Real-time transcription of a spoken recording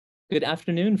Good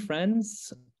afternoon,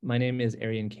 friends. My name is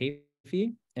Arian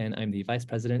Kafey, and I'm the Vice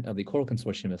President of the Choral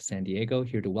Consortium of San Diego,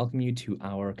 here to welcome you to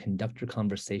our Conductor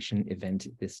Conversation event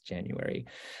this January.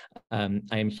 I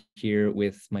am here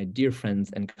with my dear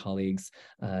friends and colleagues,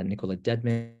 Nicola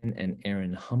Dedmon and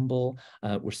Aaron Humble.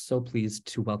 We're so pleased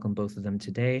to welcome both of them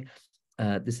today.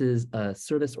 This is a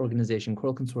service organization,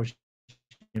 Choral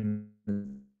Consortium,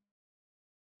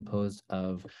 composed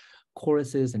of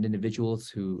choruses and individuals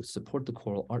who support the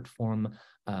choral art form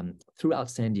throughout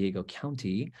San Diego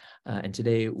County. And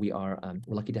today we're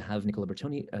lucky to have Nicola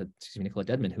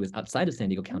Dedmon, who is outside of San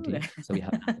Diego County. So we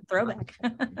have throwback.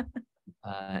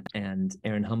 And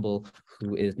Aaron Humble,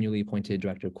 who is newly appointed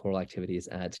Director of Choral Activities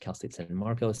at Cal State San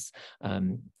Marcos.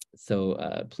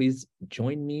 So please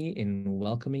join me in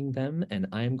welcoming them, and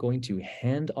I'm going to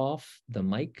hand off the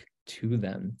mic to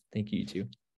them. Thank you, you two.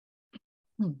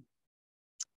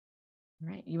 All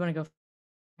right, you want to go,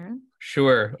 Aaron?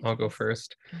 Sure, I'll go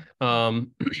first.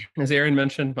 As Aaron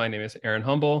mentioned, my name is Aaron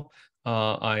Humble.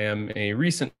 I am a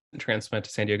recent transplant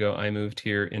to San Diego. I moved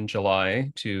here in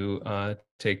July to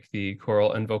take the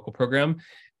choral and vocal program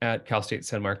at Cal State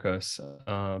San Marcos.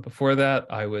 Before that,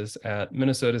 I was at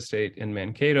Minnesota State in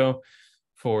Mankato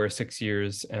for 6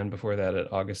 years, and before that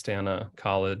at Augustana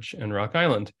College in Rock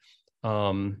Island.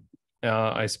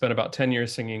 I spent about 10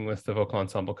 years singing with the vocal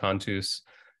ensemble Cantus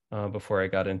before I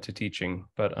got into teaching,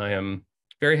 but I am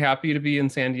very happy to be in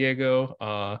San Diego,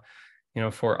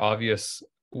 for obvious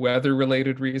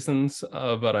weather-related reasons,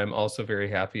 but I'm also very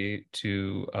happy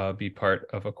to be part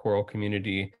of a choral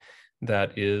community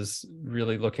that is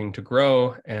really looking to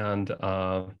grow and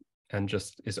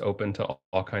just is open to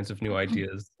all kinds of new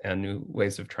ideas and new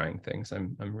ways of trying things.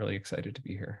 I'm really excited to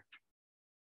be here.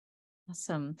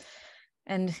 Awesome.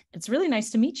 And it's really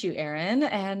nice to meet you, Aaron.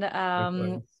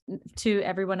 And to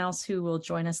everyone else who will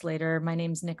join us later, my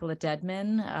name's Nicola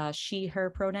Dedmon, she, her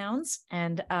pronouns.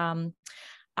 And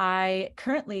I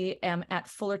currently am at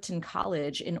Fullerton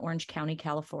College in Orange County,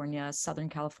 California, Southern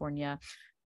California.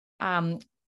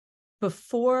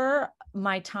 Before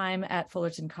my time at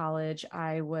Fullerton College,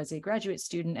 I was a graduate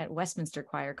student at Westminster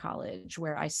Choir College,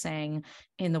 where I sang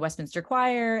in the Westminster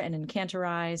Choir and in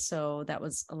Cantorai. So that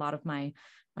was a lot of my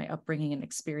upbringing and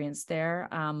experience there.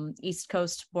 East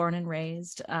Coast born and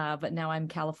raised, but now I'm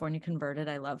California converted.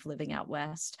 I love living out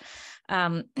West.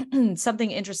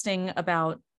 Something interesting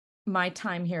about my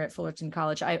time here at Fullerton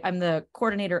College, I'm the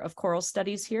coordinator of choral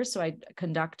studies here. So I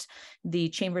conduct the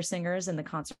chamber singers and the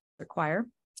concert choir.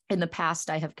 In the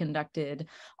past, I have conducted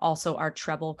also our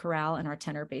treble chorale and our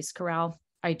tenor bass chorale.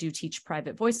 I do teach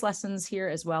private voice lessons here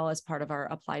as well as part of our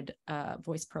applied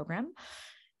voice program.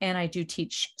 And I do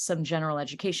teach some general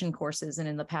education courses. And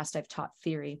in the past, I've taught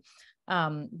theory.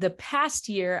 The past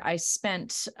year, I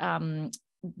spent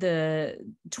the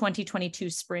 2022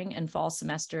 spring and fall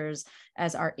semesters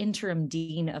as our interim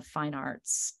dean of fine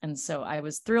arts. And so I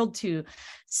was thrilled to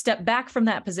step back from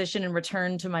that position and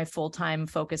return to my full-time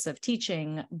focus of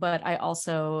teaching. But I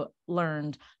also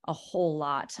learned a whole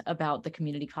lot about the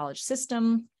community college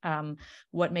system,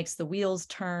 what makes the wheels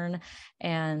turn,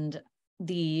 and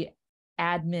the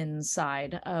admin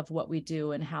side of what we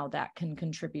do and how that can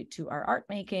contribute to our art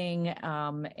making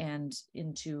and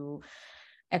into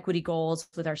equity goals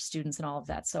with our students and all of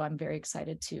that. So I'm very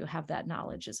excited to have that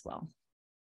knowledge as well.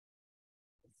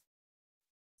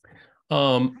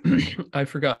 I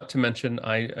forgot to mention,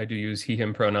 I do use he,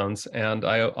 him pronouns, and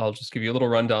I'll just give you a little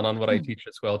rundown on what I teach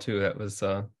as well too. That was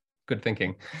good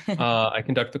thinking. I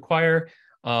conduct the choir,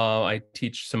 I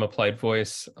teach some applied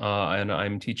voice, and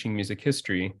I'm teaching music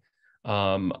history.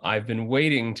 I've been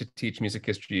waiting to teach music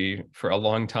history for a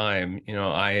long time.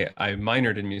 I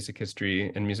minored in music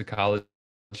history and musicology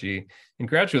in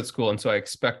graduate school, and so I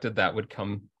expected that would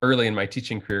come early in my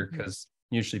teaching career because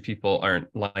usually people aren't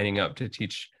lining up to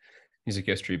teach music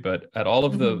history. But at all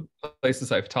of the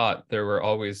places I've taught, there were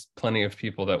always plenty of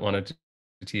people that wanted to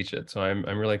teach it. So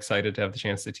I'm really excited to have the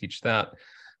chance to teach that.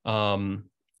 And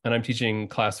I'm teaching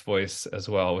class voice as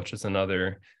well, which is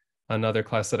another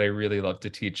class that I really love to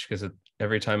teach because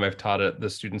every time I've taught it, the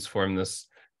students form this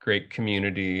great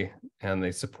community and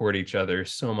they support each other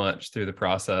so much through the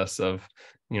process of,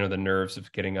 the nerves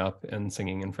of getting up and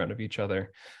singing in front of each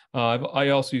other. I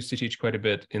also used to teach quite a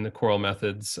bit in the choral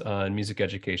methods and music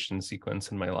education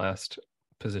sequence in my last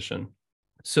position.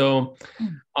 So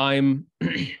I'm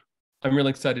really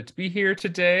excited to be here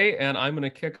today, and I'm going to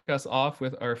kick us off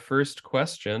with our first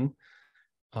question.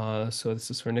 So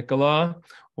this is for Nicola.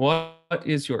 What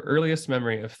is your earliest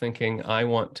memory of thinking, I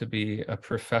want to be a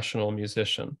professional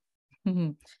musician?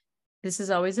 This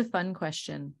is always a fun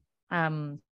question.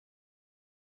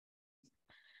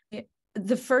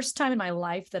 the first time in my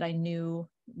life that I knew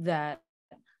that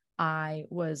I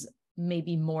was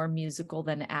maybe more musical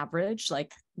than average,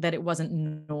 like that it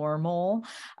wasn't normal.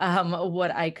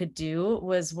 What I could do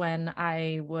was when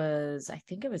I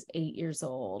think I was 8 years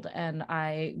old, and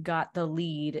I got the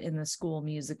lead in the school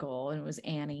musical, and it was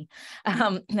Annie.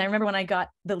 And I remember when I got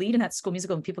the lead in that school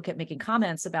musical, and people kept making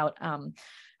comments about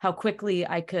how quickly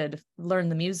I could learn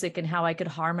the music and how I could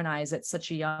harmonize at such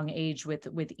a young age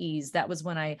with ease. That was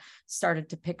when I started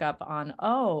to pick up on,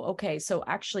 oh, okay, so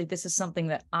actually this is something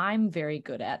that I'm very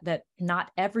good at that not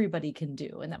everybody can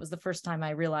do. And that was the first time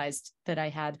I realized that I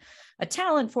had a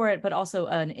talent for it, but also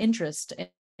an interest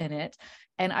in it.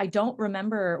 And I don't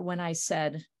remember when I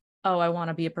said, oh, I want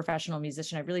to be a professional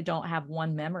musician. I really don't have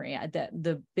one memory.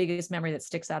 The biggest memory that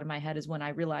sticks out of my head is when I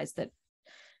realized that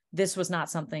this was not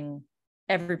something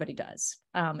everybody does.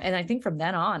 And I think from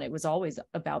then on, it was always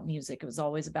about music. It was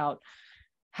always about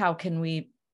how can we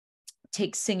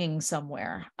take singing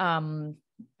somewhere.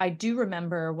 I do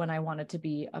remember when I wanted to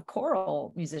be a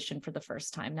choral musician for the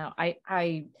first time. Now,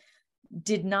 I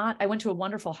went to a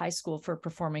wonderful high school for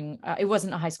performing. It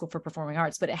wasn't a high school for performing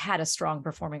arts, but it had a strong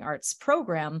performing arts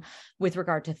program with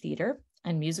regard to theater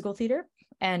and musical theater.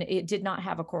 And it did not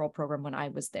have a choral program when I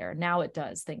was there. Now it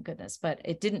does, thank goodness, but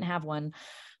it didn't have one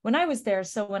when I was there.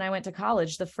 So when I went to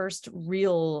college, the first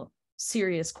real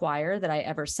serious choir that I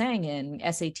ever sang in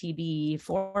SATB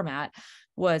format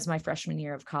was my freshman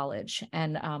year of college.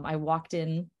 And I walked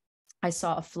in, I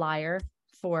saw a flyer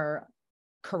for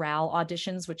Choral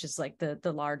auditions, which is like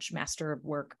the large master of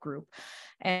work group.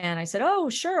 And I said, oh,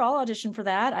 sure, I'll audition for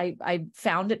that. I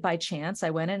found it by chance.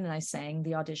 I went in and I sang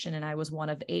the audition, and I was one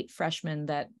of 8 freshmen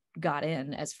that got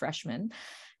in as freshmen.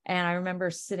 And I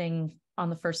remember sitting on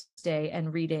the first day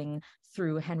and reading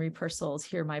through Henry Purcell's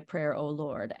Hear My Prayer, O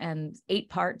Lord, and 8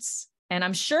 parts. And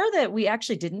I'm sure that we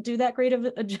actually didn't do that great of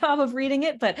a job of reading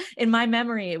it, but in my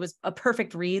memory, it was a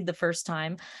perfect read the first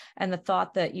time. And the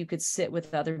thought that you could sit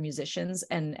with other musicians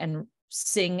and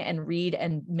sing and read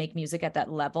and make music at that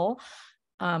level,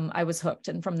 I was hooked.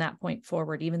 And from that point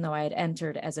forward, even though I had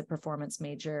entered as a performance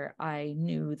major, I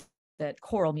knew that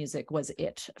choral music was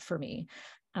it for me.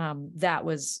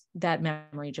 That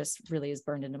memory just really is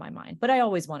burned into my mind, but I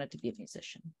always wanted to be a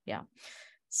musician. Yeah.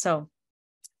 So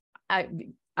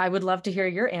I would love to hear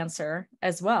your answer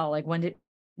as well. Like when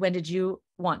did you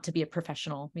want to be a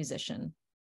professional musician?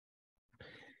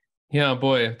 Yeah,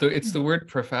 boy, it's the word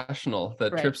professional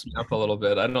that Right. trips me up a little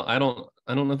bit. I don't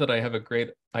know that I have a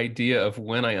great idea of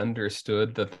when I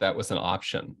understood that was an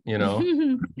option, you know?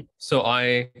 So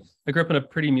I grew up in a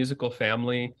pretty musical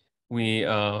family. We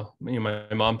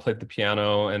my mom played the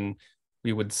piano, and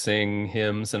we would sing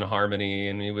hymns and harmony,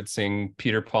 and we would sing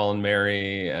Peter, Paul and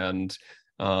Mary and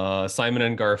Simon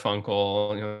and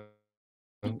Garfunkel. You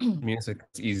know, music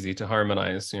is easy to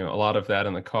harmonize, you know, a lot of that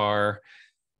in the car.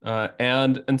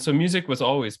 And so music was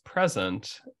always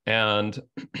present. And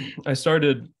I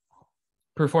started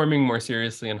performing more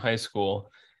seriously in high school.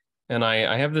 And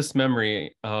I have this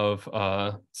memory of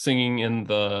singing in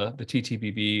the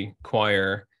TTBB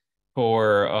choir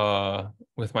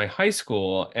with my high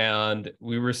school, and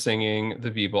we were singing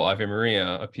the Bibel Ave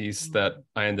Maria, a piece that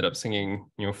I ended up singing,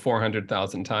 you know,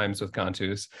 400,000 times with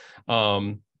cantus.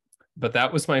 But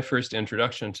that was my first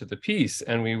introduction to the piece,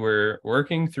 and we were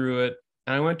working through it.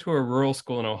 And I went to a rural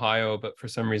school in Ohio, but for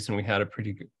some reason we had a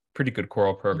pretty good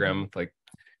choral program, with like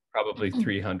probably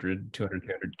 200,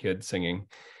 300 kids singing.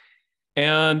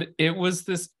 And it was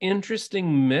this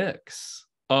interesting mix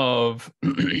of,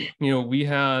 you know,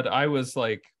 I was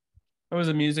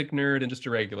a music nerd and just a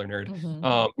regular nerd,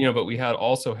 you know, but we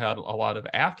also had a lot of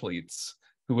athletes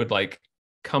who would like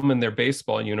come in their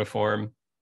baseball uniform,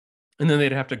 and then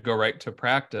they'd have to go right to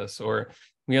practice. Or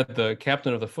we had the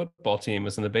captain of the football team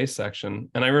was in the bass section.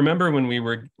 And I remember when we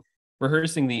were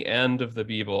rehearsing the end of the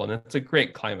Bibel, and it's a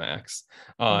great climax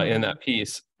in that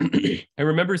piece. I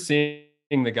remember seeing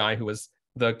the guy who was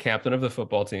the captain of the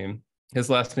football team. His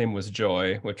last name was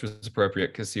Joy, which was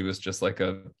appropriate because he was just like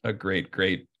a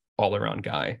great all-around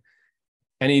guy.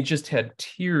 And he just had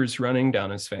tears running down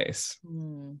his face.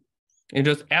 And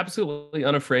just absolutely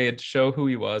unafraid to show who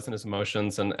he was and his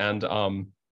emotions. And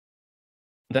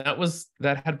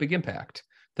that had a big impact.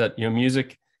 That, you know,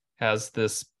 music has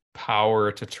this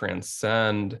power to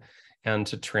transcend and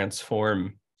to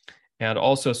transform, and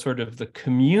also sort of the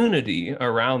community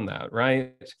around that,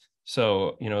 right?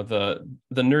 So, you know, the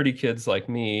nerdy kids like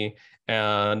me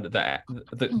and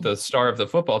the star of the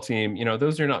football team, you know,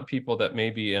 those are not people that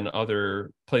maybe in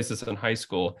other places in high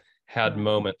school had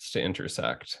moments to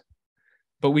intersect.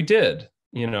 But we did,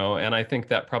 you know, and I think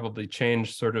that probably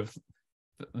changed sort of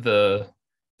the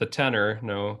the tenor,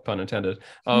 no pun intended,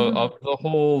 of the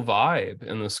whole vibe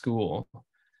in the school.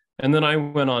 And then I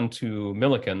went on to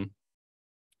Millikan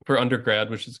for undergrad,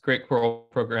 which is a great choral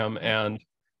program. And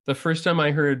the first time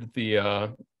I heard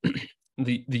the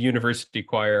the university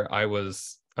choir, I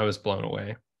was blown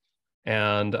away,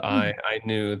 and I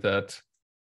knew that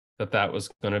was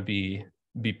going to be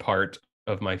part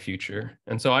of my future.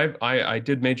 And so I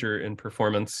did major in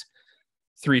performance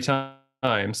 3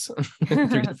 times,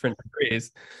 3 different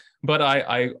degrees. But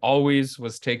I always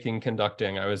was taking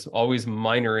conducting. I was always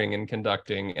minoring in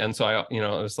conducting. And so it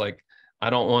was like, I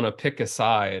don't want to pick a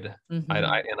side. And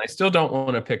I still don't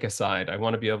want to pick a side. I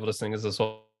want to be able to sing as a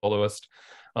soloist,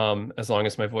 as long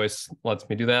as my voice lets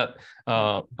me do that.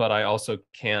 But I also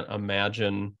can't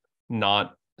imagine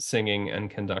not singing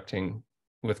and conducting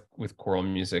with choral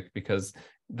music, because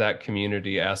that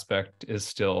community aspect is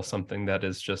still something that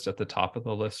is just at the top of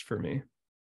the list for me.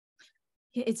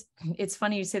 It's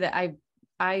funny you say that.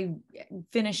 I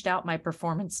finished out my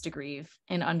performance degree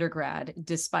in undergrad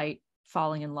despite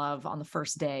falling in love on the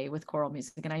first day with choral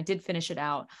music, and I did finish it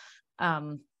out.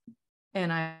 And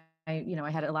I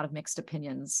had a lot of mixed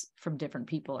opinions from different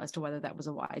people as to whether that was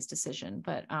a wise decision.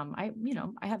 But I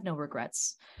have no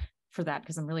regrets for that,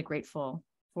 because I'm really grateful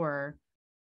for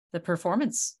the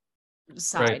performance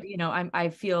side. Right. I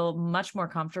feel much more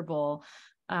comfortable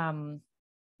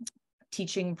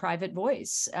teaching private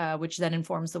voice, which then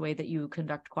informs the way that you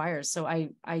conduct choirs. So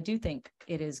I do think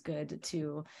it is good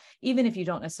to, even if you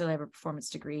don't necessarily have a performance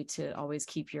degree, to always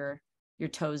keep your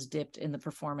toes dipped in the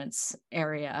performance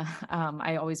area.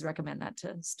 I always recommend that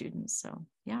to students. So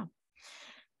yeah.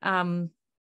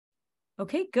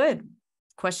 Okay, good.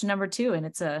 Question number 2, and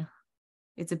it's a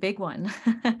big one.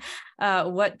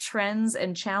 What trends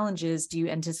and challenges do you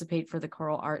anticipate for the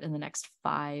choral art in the next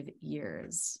 5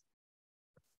 years?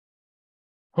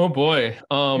 Oh boy.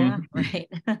 Yeah, right.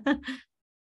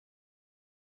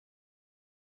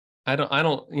 I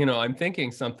don't, I'm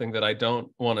thinking something that I don't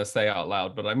want to say out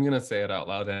loud, but I'm going to say it out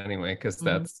loud anyway, because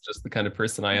that's just the kind of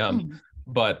person I am.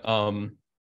 But can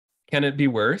it be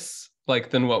worse, like,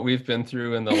 than what we've been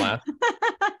through in the last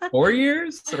 4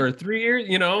 years or 3 years?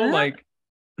 Like,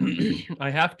 I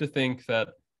have to think that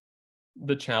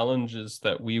the challenges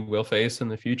that we will face in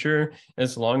the future,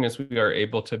 as long as we are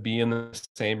able to be in the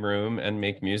same room and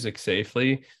make music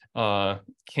safely,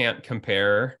 can't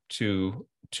compare to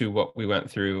what we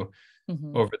went through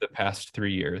over the past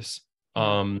 3 years.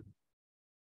 And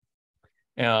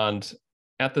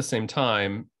at the same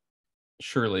time,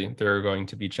 surely there are going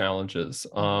to be challenges.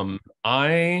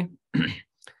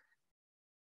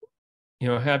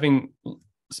 Having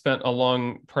spent a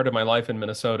long part of my life in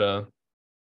Minnesota,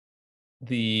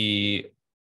 the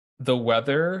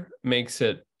weather makes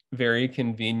it very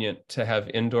convenient to have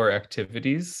indoor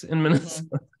activities in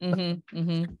Minnesota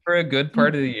for a good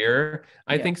part of the year.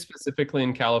 I think specifically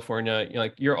in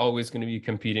California, you're always going to be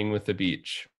competing with the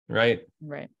beach, right?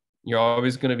 Right. You're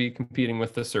always going to be competing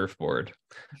with the surfboard.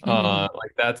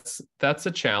 Like that's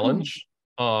a challenge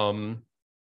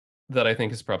that I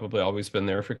think has probably always been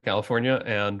there for California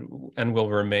and will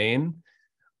remain.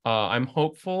 I'm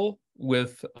hopeful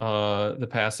with the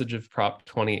passage of Prop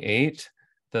 28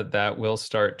 that will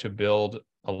start to build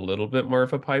a little bit more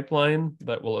of a pipeline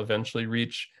that will eventually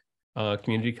reach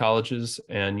community colleges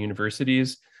and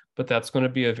universities, but that's going to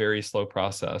be a very slow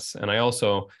process. And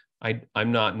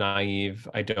I'm not naive.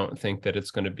 I don't think that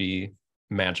it's going to be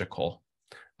magical.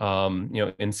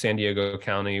 In San Diego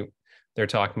County, they're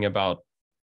talking about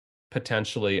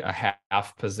potentially a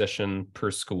half position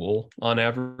per school on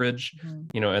average,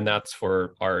 and that's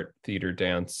for art, theater,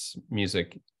 dance,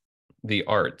 music, the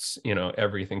arts,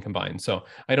 everything combined. So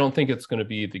I don't think it's going to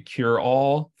be the cure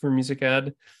all for music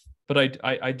ed, but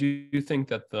I do think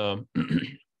that the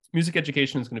music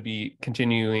education is going to be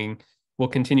will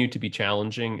continue to be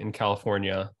challenging in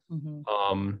California.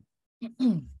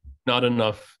 Not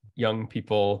enough young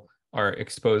people are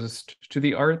exposed to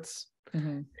the arts,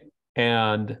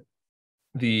 and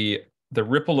the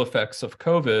ripple effects of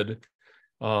COVID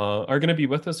are going to be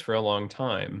with us for a long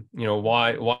time.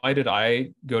 Why did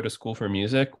I go to school for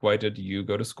music? Why did you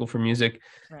go to school for music?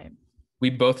 Right. We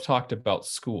both talked about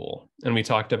school, and we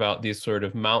talked about these sort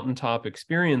of mountaintop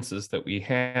experiences that we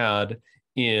had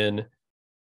in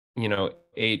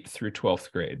 8th through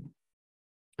 12th grade.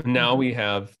 Now we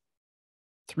have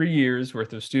 3 years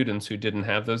worth of students who didn't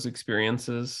have those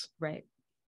experiences. Right.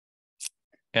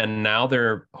 And now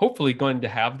they're hopefully going to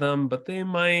have them, but they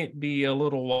might be a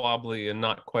little wobbly and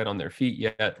not quite on their feet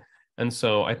yet. And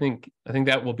so I think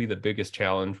that will be the biggest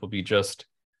challenge, will be just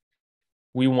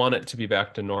we want it to be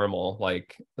back to normal,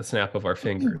 like the snap of our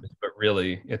fingers, but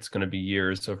really it's going to be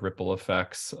years of ripple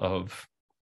effects of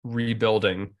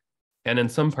rebuilding, and in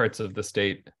some parts of the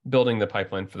state, building the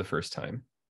pipeline for the first time.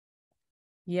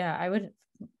 Yeah, I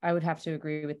would have to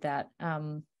agree with that.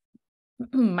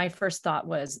 My first thought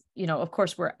was, of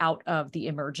course, we're out of the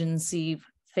emergency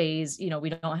phase. We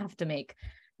don't have to make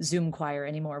Zoom choir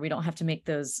anymore. We don't have to make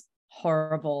those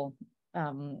horrible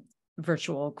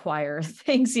virtual choir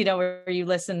things, where you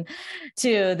listen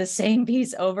to the same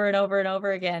piece over and over and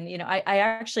over again.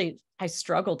 I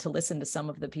struggled to listen to some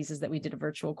of the pieces that we did a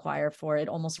virtual choir for. It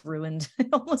almost ruined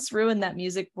that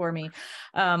music for me.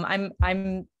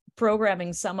 I'm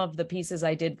programming some of the pieces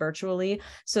I did virtually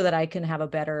so that I can have a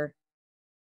better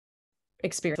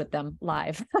experience with them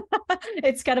live.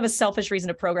 It's kind of a selfish reason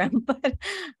to program, but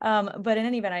in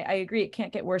any event, I agree it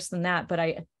can't get worse than that. But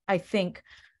I think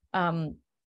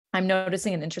I'm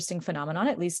noticing an interesting phenomenon,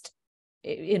 at least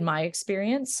in my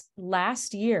experience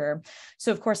last year.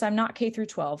 So of course I'm not K through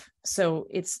 12. So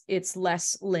it's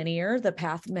less linear, the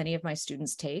path many of my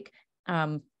students take.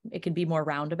 It can be more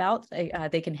roundabout.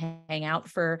 They can hang out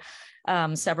for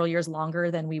several years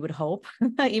longer than we would hope.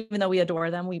 Even though we adore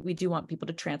them, we do want people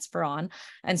to transfer on.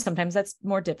 And sometimes that's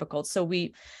more difficult. So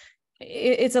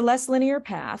it's a less linear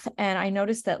path. And I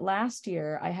noticed that last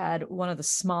year I had one of the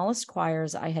smallest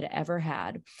choirs I had ever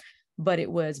had, but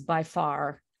it was by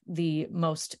far the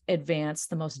most advanced,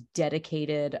 the most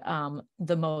dedicated,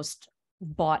 the most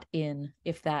bought in,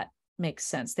 if that makes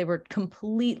sense. They were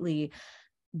completely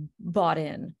bought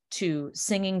in to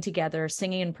singing together,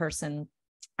 singing in person.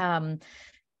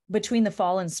 Between the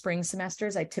fall and spring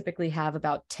semesters, I typically have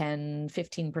about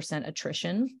 10-15%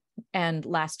 attrition. And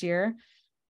last year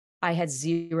I had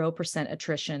 0%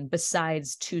 attrition,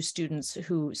 besides 2 students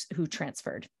who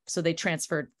transferred. So they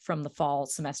transferred from the fall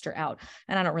semester out.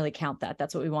 And I don't really count that.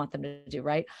 That's what we want them to do,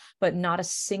 right? But not a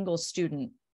single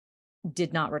student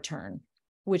did not return,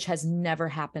 which has never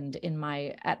happened in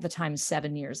my, at the time,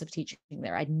 7 years of teaching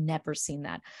there. I'd never seen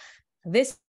that.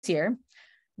 This year,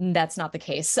 that's not the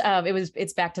case.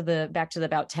 It's back to the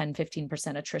about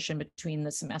 10-15% attrition between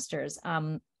the semesters.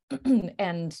 And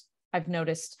I've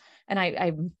noticed, and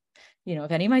I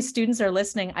if any of my students are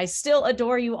listening, I still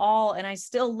adore you all, and I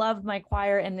still love my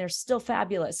choir, and they're still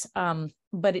fabulous.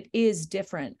 But it is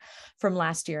different from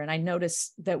last year. And I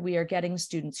noticed that we are getting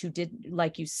students who did,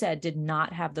 like you said, did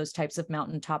not have those types of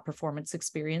mountaintop performance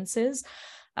experiences.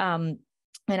 And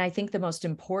I think the most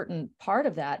important part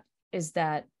of that is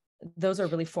that those are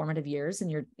really formative years in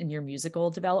your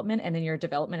musical development and in your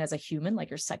development as a human,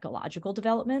 like your psychological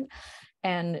development.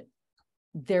 And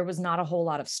there was not a whole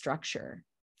lot of structure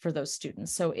for those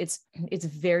students. So it's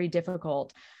very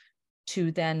difficult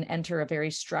to then enter a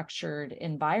very structured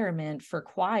environment for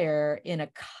choir in a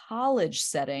college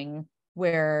setting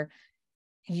where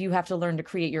you have to learn to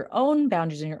create your own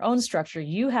boundaries and your own structure.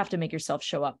 You have to make yourself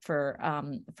show up for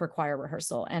choir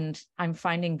rehearsal. And I'm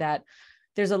finding that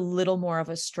there's a little more of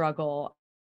a struggle.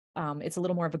 It's a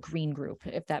little more of a green group,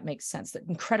 if that makes sense. They're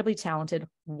incredibly talented,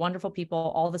 wonderful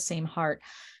people, all the same heart.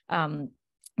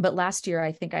 But last year,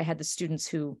 I think I had the students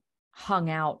who hung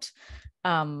out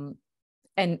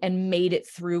and made it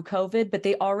through COVID, but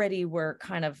they already were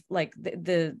kind of like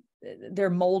their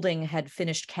molding had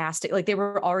finished casting, like they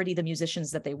were already the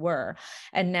musicians that they were.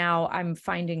 And now I'm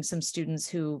finding some students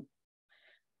who,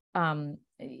 and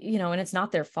it's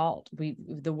not their fault.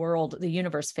 The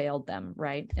universe failed them,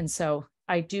 right? And so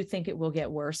I do think it will get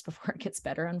worse before it gets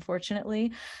better,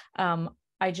 unfortunately.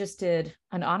 I just did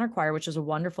an honor choir, which was a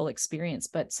wonderful experience,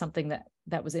 but something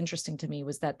that was interesting to me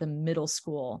was that the middle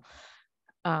school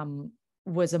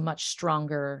was a much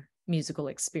stronger musical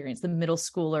experience. The middle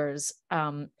schoolers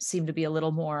seemed to be a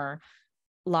little more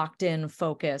locked in,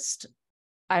 focused.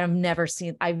 I've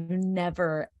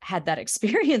never had that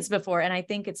experience before. And I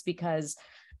think it's because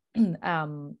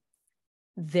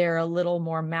they're a little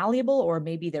more malleable, or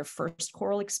maybe their first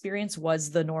choral experience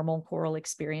was the normal choral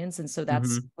experience. And so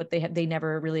that's what they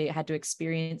never really had to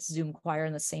experience Zoom choir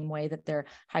in the same way that their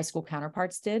high school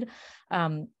counterparts did.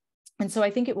 And so I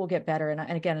think it will get better. And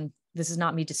again, this is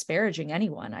not me disparaging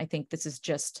anyone. I think this is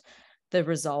just the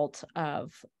result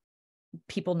of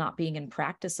people not being in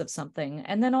practice of something,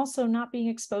 and then also not being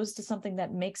exposed to something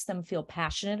that makes them feel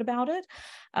passionate about it.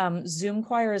 Zoom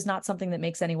choir is not something that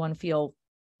makes anyone feel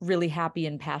really happy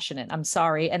and passionate. I'm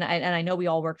sorry. And I know we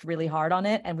all worked really hard on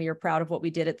it and we are proud of what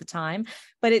we did at the time,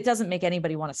 but it doesn't make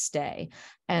anybody want to stay.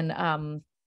 And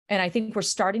I think we're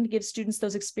starting to give students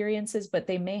those experiences, but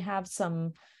they may have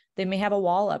a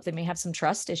wall up. They may have some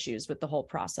trust issues with the whole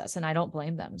process, and I don't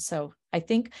blame them. So I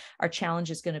think our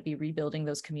challenge is going to be rebuilding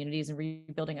those communities and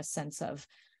rebuilding a sense of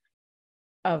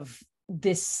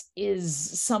this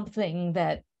is something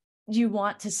that you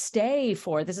want to stay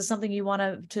for. This is something you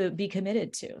want to be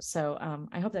committed to. So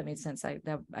I hope that made sense. I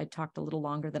talked a little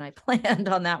longer than I planned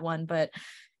on that one, but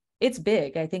it's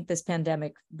big. I think this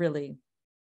pandemic really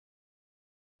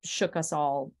shook us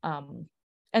all.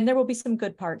 And there will be some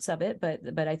good parts of it,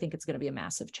 but I think it's going to be a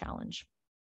massive challenge.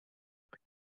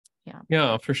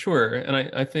 Yeah, for sure. And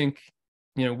I think,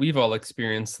 we've all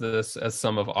experienced this as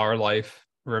some of our life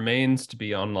remains to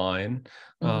be online,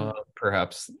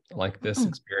 perhaps like this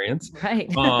experience.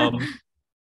 Right.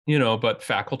 But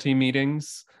faculty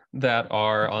meetings that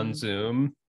are on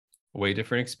Zoom, way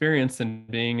different experience than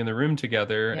being in the room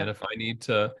together. Yep. And if I need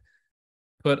to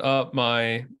put up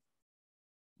my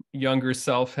younger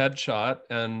self headshot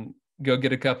and go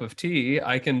get a cup of tea,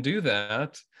 I can do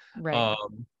that. Right.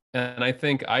 And I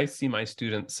think I see my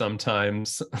students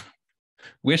sometimes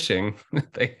wishing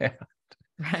that they had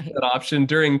that option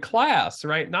during class,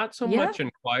 right? Not so much in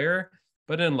choir,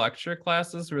 but in lecture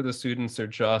classes where the students are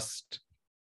just,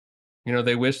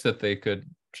 they wish that they could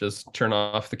just turn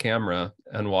off the camera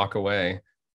and walk away,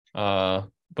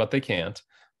 but they can't.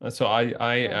 So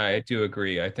I do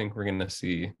agree. I think we're going to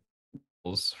see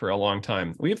for a long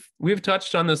time. We've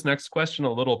touched on this next question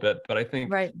a little bit, but I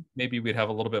think maybe we'd have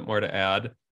a little bit more to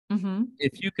add.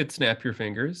 If you could snap your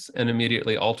fingers and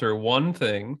immediately alter one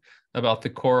thing about the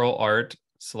choral art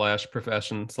 /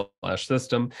 profession /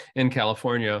 system in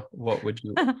California, what would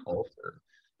you alter?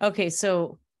 Okay,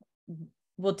 so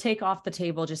we'll take off the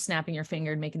table just snapping your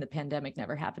finger and making the pandemic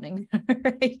never happening,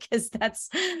 right? Because that's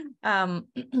and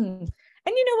you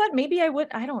know what, maybe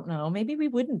I don't know, maybe we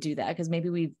wouldn't do that, because maybe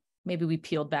we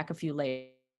peeled back a few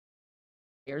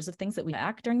layers of things that we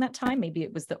back during that time. Maybe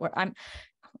it was that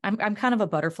I'm kind of a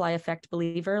butterfly effect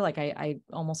believer. Like I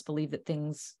almost believe that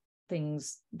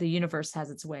the universe has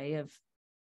its way of,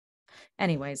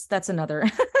 anyways, that's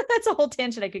that's a whole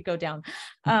tangent I could go down.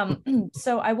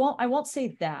 So I won't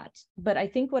say that, but I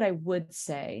think what I would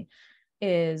say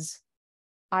is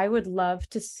I would love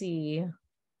to see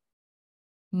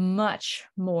much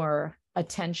more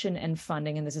attention and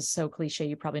funding, and this is so cliche,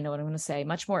 you probably know what I'm going to say,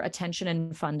 much more attention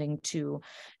and funding to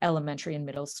elementary and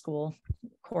middle school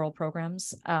choral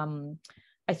programs.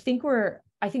 I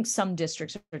think some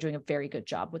districts are doing a very good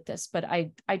job with this, but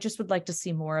I just would like to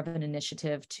see more of an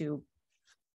initiative to,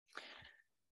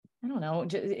 I don't know,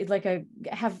 like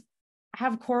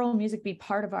have choral music be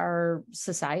part of our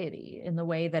society in the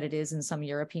way that it is in some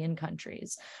European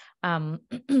countries.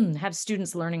 Have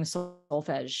students learning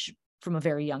solfege from a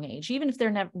very young age, even if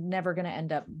they're never going to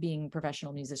end up being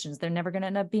professional musicians, they're never going to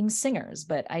end up being singers.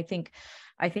 But I think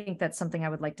that's something I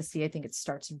would like to see. I think it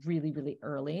starts really, really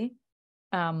early.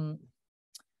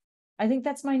 I think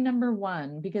that's my number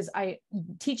one, because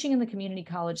teaching in the community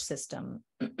college system,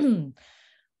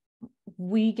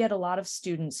 we get a lot of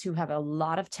students who have a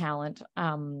lot of talent,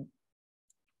 and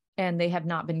they have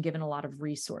not been given a lot of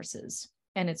resources.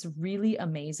 And it's really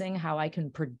amazing how I can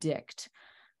predict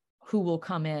who will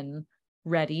come in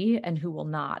ready and who will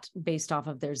not based off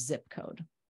of their zip code.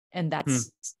 And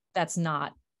that's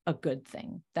not a good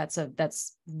thing.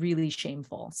 That's really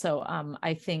shameful. So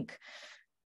I think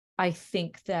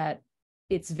that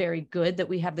it's very good that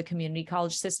we have the community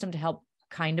college system to help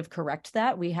kind of correct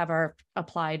that. We have our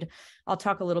applied, I'll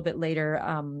talk a little bit later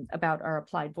about our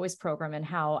applied voice program and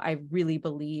how I really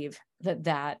believe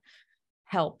that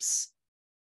helps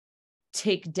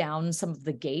take down some of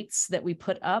the gates that we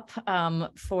put up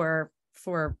for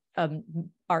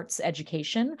arts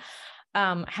education.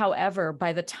 However,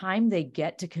 by the time they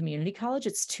get to community college,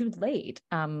 it's too late.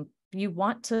 You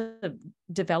want to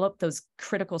develop those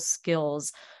critical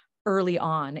skills early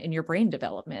on in your brain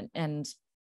development. And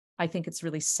I think it's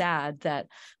really sad that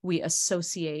we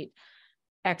associate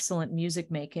excellent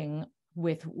music making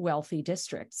with wealthy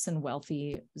districts and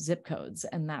wealthy zip codes.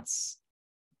 And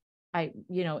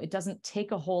it doesn't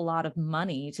take a whole lot of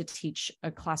money to teach a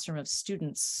classroom of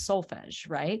students solfege,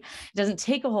 right? It doesn't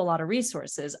take a whole lot of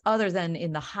resources other than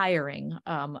in the hiring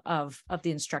of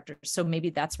the instructors. So maybe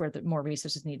that's where the more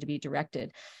resources need to be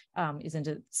directed, is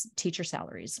into teacher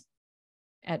salaries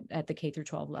at the K through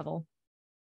 12 level.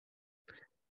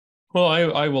 Well,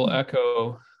 I will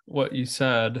echo what you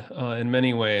said in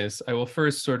many ways. I will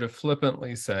first sort of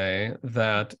flippantly say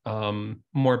that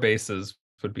more bases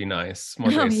would be nice. More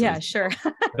bases. Yeah, sure.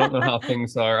 I don't know how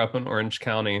things are up in Orange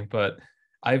County, but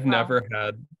I've never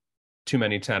had too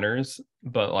many tenors,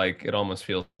 but like it almost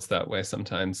feels that way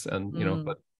sometimes. And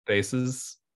but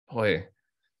basses, boy,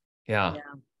 yeah.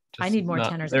 I need more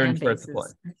tenors and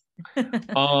basses.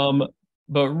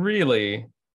 But really,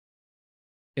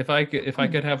 if I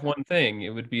could have one thing, it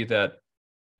would be that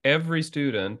every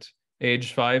student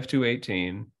age 5 to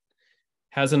 18,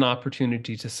 has an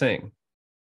opportunity to sing.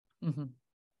 Mm-hmm.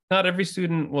 Not every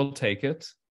student will take it,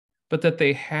 but that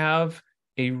they have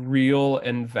a real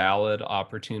and valid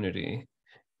opportunity.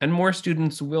 And more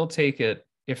students will take it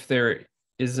if there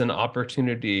is an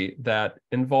opportunity that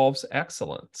involves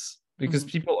excellence, because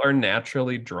people are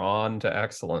naturally drawn to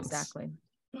excellence. Exactly.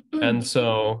 And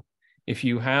so if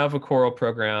you have a choral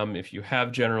program, if you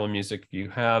have general music, if you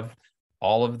have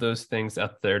all of those things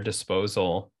at their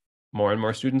disposal, more and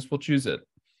more students will choose it.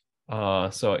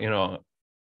 So,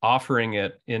 offering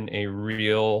it in a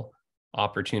real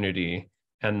opportunity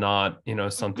and not,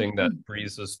 something that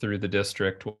breezes through the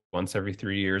district once every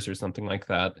 3 years or something like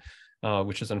that,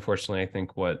 which is unfortunately, I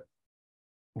think, what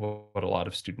a lot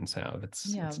of students have.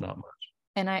 It's not much.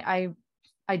 And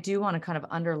I do want to kind of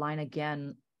underline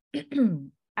again,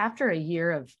 after a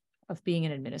year of being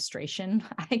in administration,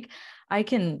 I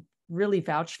can really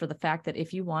vouch for the fact that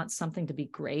if you want something to be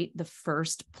great, the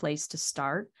first place to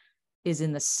start is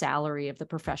in the salary of the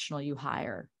professional you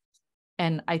hire.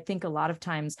 And I think a lot of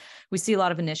times we see a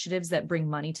lot of initiatives that bring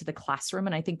money to the classroom,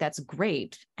 and I think that's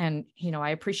great. And, I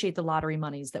appreciate the lottery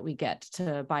monies that we get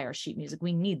to buy our sheet music.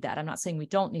 We need that. I'm not saying we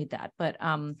don't need that, but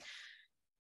I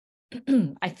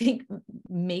think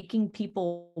making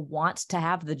people want to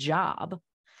have the job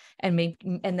and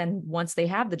then once they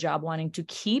have the job, wanting to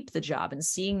keep the job and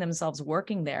seeing themselves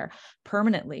working there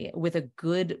permanently with a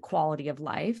good quality of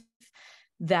life,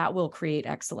 that will create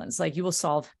excellence. Like, you will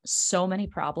solve so many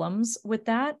problems with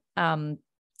that.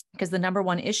 Because the number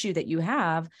one issue that you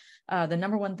have, the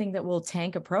number one thing that will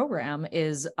tank a program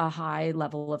is a high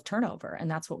level of turnover. And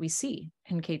that's what we see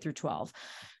in K through 12.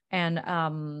 And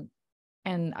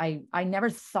I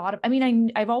never thought of,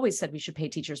 I've always said we should pay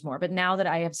teachers more, but now that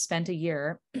I have spent a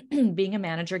year being a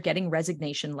manager, getting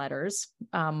resignation letters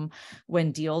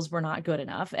when deals were not good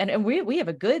enough. And we have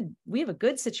a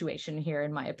good situation here,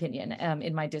 in my opinion,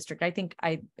 in my district, I think,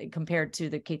 compared to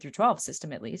the K through 12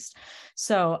 system, at least.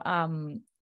 So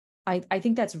I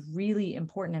think that's really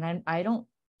important. And I don't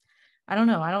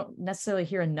know. I don't necessarily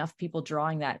hear enough people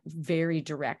drawing that very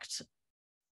direct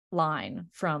line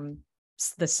from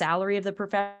the salary of the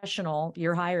professional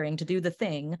you're hiring to do the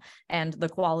thing and the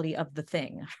quality of the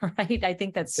thing, right? I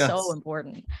think that's so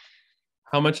important.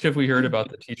 How much have we heard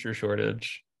about the teacher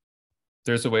shortage?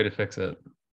 There's a way to fix it.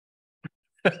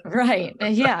 Right.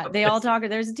 Yeah. They all talk,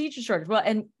 there's a teacher shortage. Well,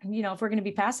 and if we're going to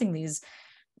be passing these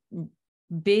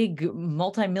big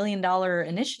multi-million-dollar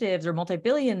initiatives, or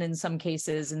multi-billion in some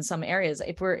cases, in some areas,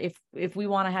 if we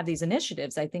want to have these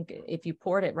initiatives, I think if you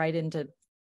poured it right into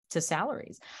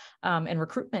salaries and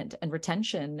recruitment and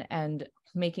retention and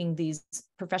making these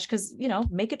professionals,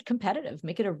 because, make it competitive,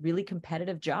 make it a really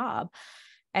competitive job,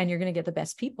 and you're going to get the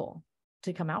best people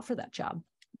to come out for that job.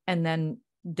 And then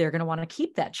they're going to want to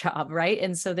keep that job. Right.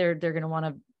 And so they're going to want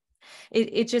to,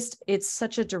 it's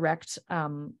such a direct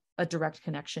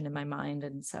connection in my mind.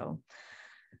 And so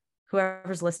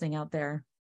whoever's listening out there,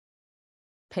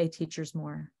 pay teachers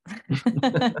more.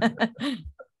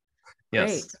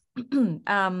 Yes. Great.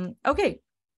 Okay.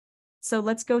 So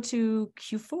let's go to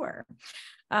Q4.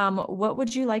 What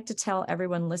would you like to tell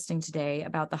everyone listening today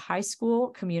about the high school,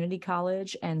 community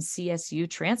college, and CSU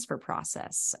transfer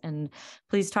process? And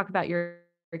please talk about your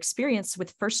experience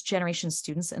with first-generation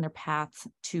students and their path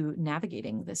to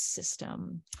navigating this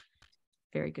system.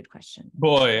 Very good question.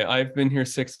 Boy, I've been here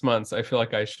 6 months. I feel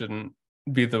like I shouldn't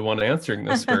be the one answering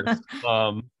this first.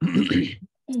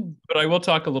 But I will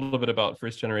talk a little bit about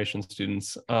first-generation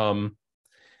students.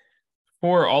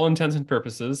 For all intents and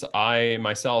purposes, I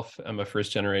myself am a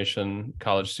first-generation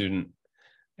college student.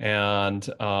 And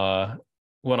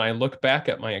when I look back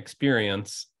at my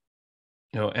experience,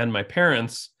 and my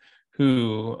parents,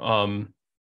 who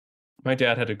my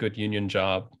dad had a good union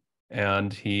job,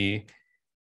 and he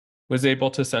was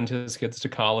able to send his kids to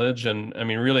college, and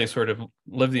really sort of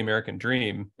live the American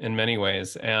dream in many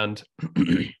ways. And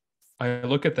I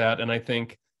look at that and I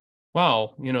think,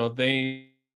 wow, they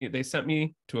sent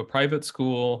me to a private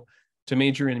school to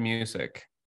major in music.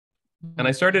 And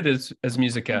I started as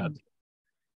music ed.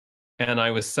 And I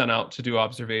was sent out to do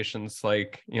observations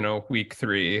like, week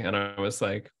 3. And I was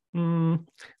like,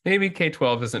 maybe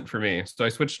K-12 isn't for me. So I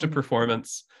switched to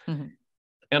performance.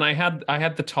 And I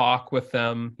had the talk with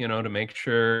them, to make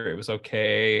sure it was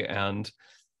okay. And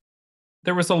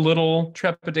there was a little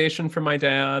trepidation from my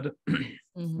dad,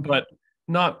 but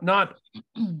not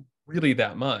really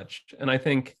that much. And I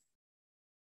think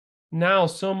now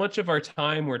so much of our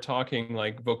time we're talking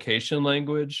like vocation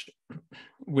language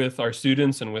with our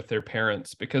students and with their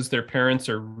parents, because their parents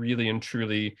are really and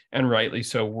truly and rightly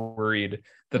so worried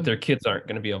that their kids aren't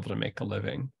going to be able to make a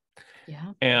living.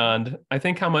 Yeah. And I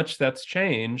think how much that's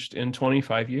changed in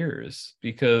 25 years,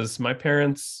 because my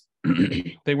parents,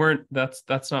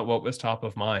 that's not what was top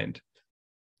of mind.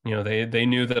 They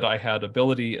knew that I had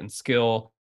ability and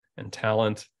skill and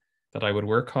talent, that I would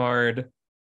work hard,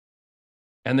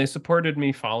 and they supported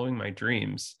me following my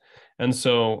dreams. And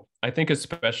so I think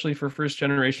especially for first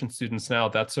generation students now,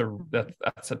 that's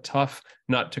a tough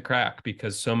nut to crack,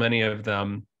 because so many of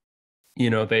them,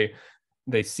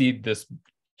 they see this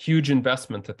huge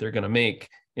investment that they're going to make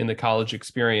in the college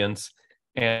experience.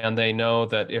 And they know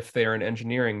that if they're an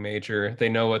engineering major, they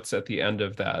know what's at the end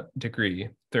of that degree.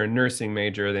 If they're a nursing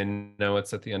major, they know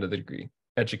what's at the end of the degree,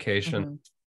 education,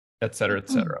 et cetera,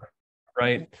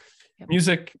 right? Yep.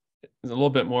 Music is a little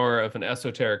bit more of an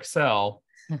esoteric sell,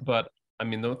 but I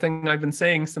mean, the thing I've been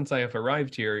saying since I have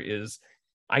arrived here is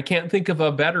I can't think of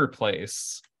a better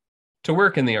place to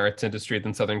work in the arts industry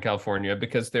than Southern California,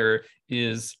 because there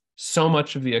is so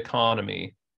much of the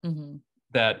economy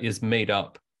that is made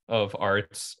up of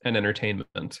arts and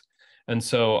entertainment. And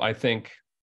so I think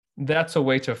that's a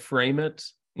way to frame it,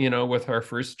 with our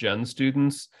first gen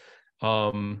students.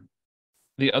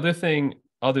 The other thing,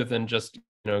 other than just,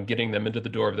 getting them into the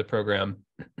door of the program,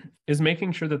 is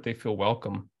making sure that they feel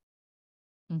welcome.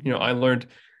 I learned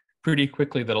pretty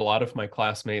quickly that a lot of my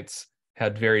classmates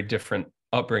had very different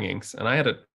upbringings, and I had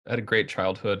a great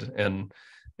childhood, and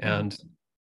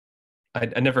I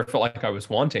never felt like I was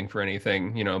wanting for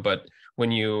anything, but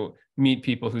when you meet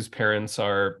people whose parents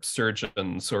are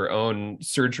surgeons or own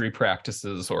surgery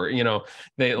practices, or,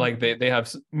 they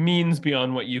have means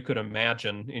beyond what you could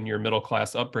imagine in your middle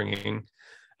class upbringing,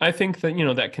 I think that,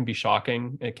 that can be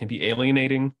shocking. It can be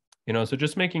alienating, so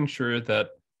just making sure that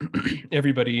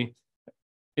everybody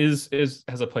has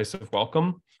a place of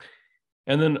welcome.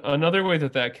 And then another way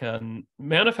that can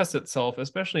manifest itself,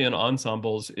 especially in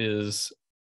ensembles, is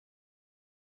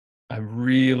I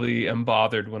really am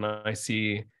bothered when I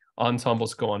see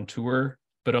ensembles go on tour,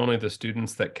 but only the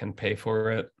students that can pay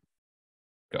for it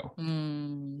go.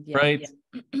 Right? Yeah.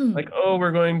 Like, oh,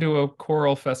 we're going to a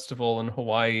choral festival in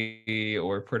Hawaii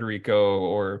or Puerto Rico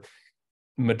or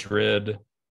Madrid,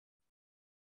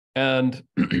 and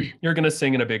you're going to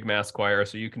sing in a big mass choir,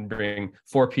 so you can bring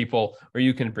 4 people, or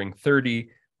you can bring 30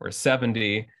 or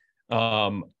 70,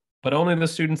 but only the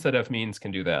students that have means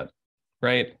can do that,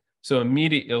 right? So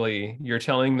immediately you're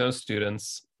telling those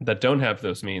students that don't have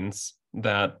those means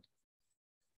that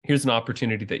here's an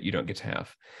opportunity that you don't get to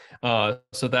have.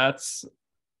 So that's,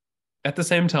 at the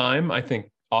same time, I think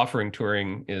offering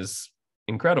touring is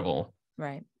incredible.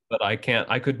 Right. But I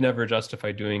could never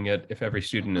justify doing it if every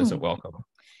student isn't welcome.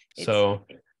 So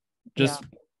just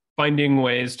finding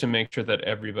ways to make sure that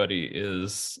everybody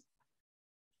is,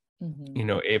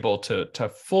 able to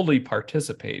fully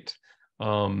participate,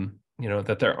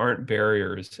 that there aren't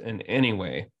barriers in any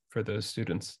way for those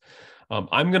students.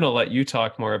 I'm going to let you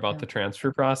talk more about the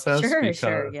transfer process,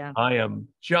 because I am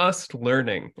just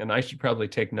learning, and I should probably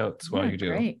take notes while you do.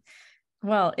 Great.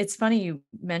 Well, it's funny you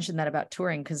mentioned that about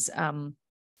touring, because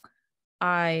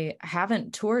I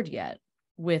haven't toured yet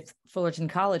with Fullerton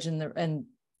College,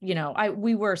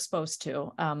 we were supposed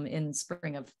to in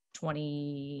spring of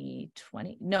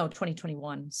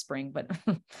 2021 spring, but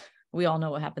we all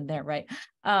know what happened there, right?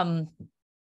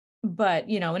 But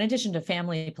in addition to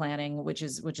family planning, which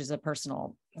is a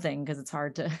personal thing, because it's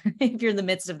hard to, if you're in the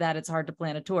midst of that, it's hard to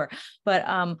plan a tour.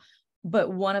 But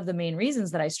one of the main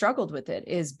reasons that I struggled with it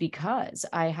is because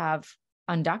I have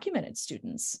undocumented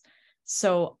students.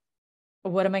 So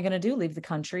what am I going to do? Leave the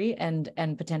country and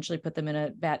potentially put them in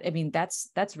a bad,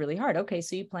 that's really hard. Okay.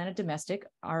 So you plan a domestic.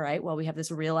 All right. Well, we have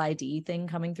this real ID thing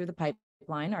coming through the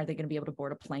pipeline. Are they going to be able to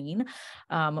board a plane?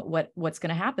 What's going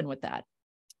to happen with that?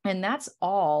 And that's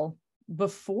all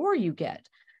before you get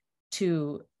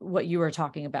to what you were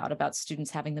talking about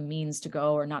students having the means to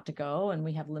go or not to go. And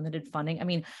we have limited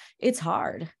funding. It's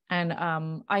hard. And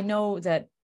I know that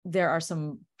there are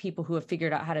some people who have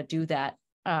figured out how to do that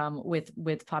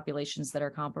with populations that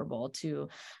are comparable to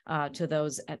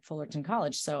those at Fullerton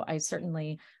College. So I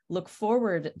certainly look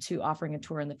forward to offering a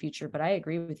tour in the future, but I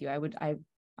agree with you. I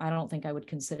don't think I would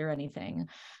consider anything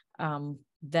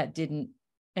that didn't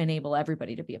enable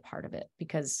everybody to be a part of it,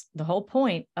 because the whole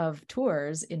point of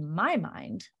tours, in my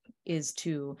mind, is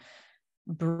to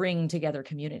bring together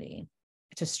community,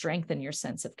 to strengthen your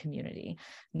sense of community,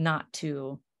 not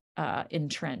to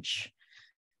entrench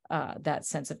that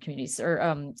sense of communities,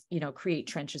 or create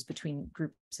trenches between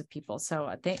groups of people.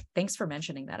 So thanks for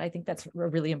mentioning that. I think that's a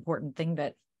really important thing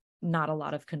that not a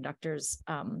lot of conductors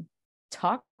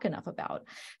talk enough about.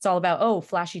 It's all about, oh,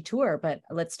 flashy tour, but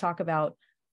let's talk about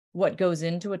what goes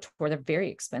into a tour. They're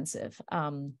very expensive.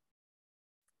 And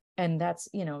that's,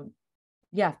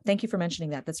 yeah, thank you for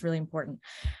mentioning that. That's really important.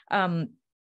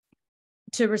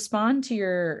 To respond to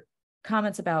your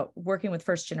comments about working with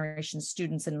first generation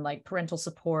students and like parental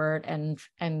support and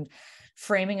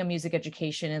framing a music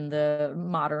education in the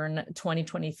modern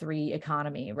 2023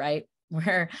 economy, right?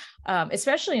 Where,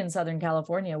 especially in Southern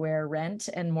California, where rent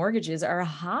and mortgages are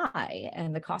high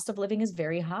and the cost of living is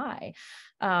very high.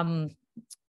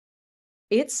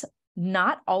 It's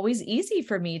not always easy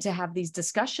for me to have these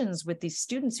discussions with these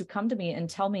students who come to me and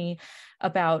tell me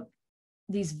about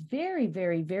these very,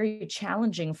 very, very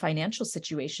challenging financial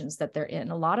situations that they're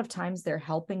in. A lot of times they're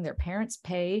helping their parents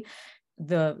pay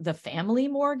the family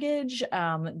mortgage.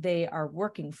 They are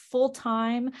working full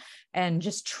time and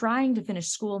just trying to finish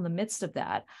school in the midst of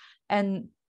that. And,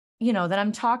 then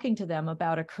I'm talking to them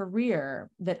about a career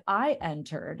that I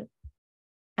entered.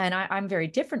 And I'm very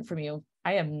different from you.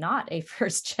 I am not a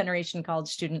first generation college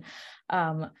student.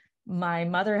 My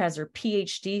mother has her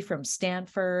PhD from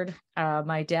Stanford.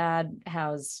 My dad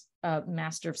has a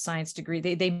Master of Science degree.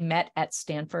 They met at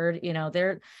Stanford.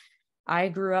 I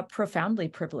grew up profoundly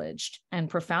privileged and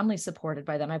profoundly supported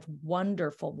by them. I have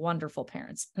wonderful, wonderful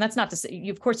parents. And that's not to say,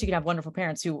 of course, you can have wonderful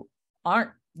parents who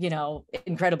aren't,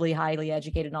 incredibly highly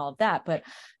educated and all of that. But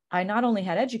I not only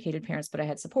had educated parents, but I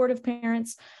had supportive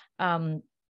parents.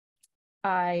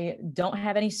 I don't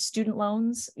have any student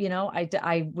loans.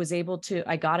 I was able to,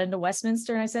 I got into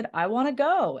Westminster and I said, I want to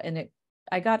go. And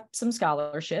I got some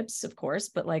scholarships, of course,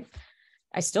 but like,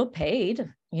 I still paid,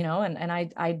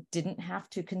 and I didn't have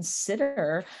to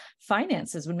consider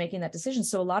finances when making that decision.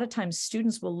 So a lot of times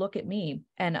students will look at me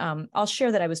and I'll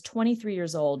share that I was 23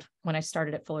 years old when I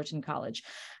started at Fullerton College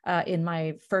in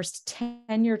my first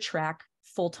tenure track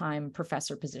full-time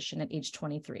professor position at age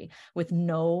 23 with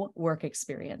no work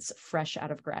experience, fresh out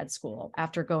of grad school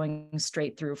after going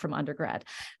straight through from undergrad.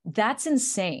 That's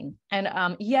insane.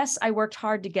 And yes, I worked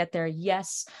hard to get there.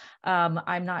 Yes,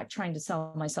 I'm not trying to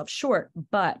sell myself short,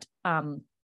 but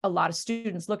a lot of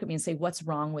students look at me and say, what's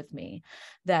wrong with me?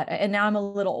 And now I'm a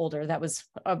little older. That was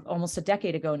almost a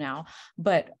decade ago now.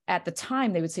 But at the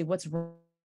time they would say, what's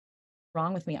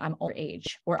wrong with me? I'm older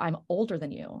age, or I'm older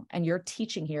than you and you're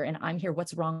teaching here and I'm here.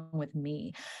 What's wrong with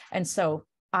me? And so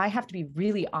I have to be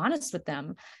really honest with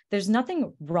them. There's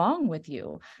nothing wrong with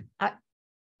you.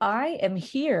 I am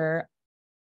here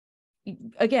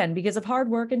again, because of hard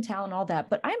work and talent and all that,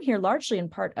 but I'm here largely in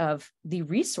part of the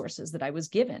resources that I was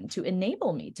given to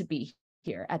enable me to be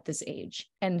here at this age.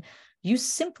 And you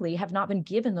simply have not been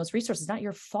given those resources. It's not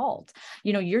your fault.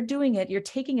 You're doing it, you're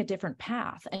taking a different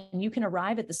path and you can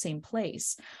arrive at the same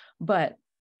place, but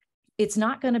it's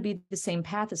not going to be the same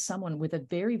path as someone with a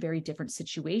very, very different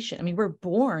situation. I mean, we're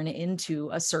born into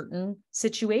a certain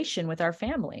situation with our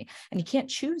family and you can't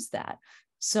choose that.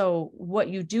 So what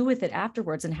you do with it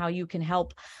afterwards and how you can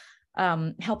help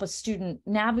a student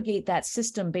navigate that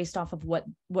system based off of what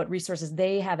resources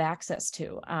they have access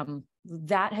to.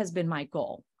 That has been my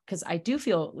goal, because I do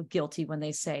feel guilty when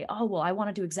they say, oh, well, I want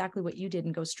to do exactly what you did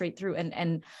and go straight through.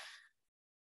 And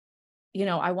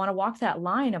I want to walk that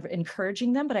line of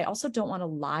encouraging them, but I also don't want to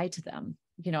lie to them.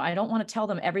 I don't want to tell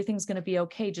them everything's going to be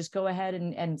okay. Just go ahead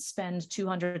and spend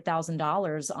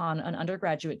 $200,000 on an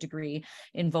undergraduate degree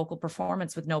in vocal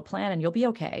performance with no plan and you'll be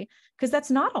okay. Because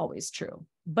that's not always true.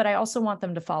 But I also want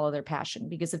them to follow their passion,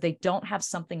 because if they don't have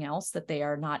something else that they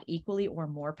are not equally or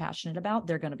more passionate about,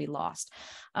 they're going to be lost.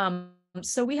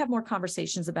 So we have more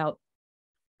conversations about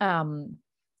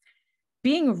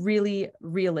being really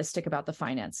realistic about the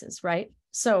finances, right?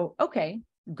 So, okay,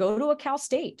 go to a Cal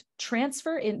State,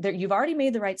 transfer in there. You've already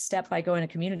made the right step by going to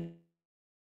community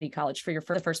college for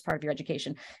the first part of your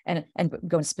education and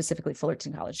going specifically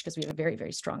Fullerton College, because we have a very,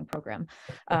 very strong program.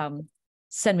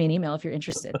 Send me an email if you're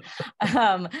interested.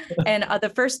 And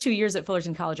the first 2 years at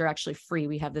Fullerton College are actually free.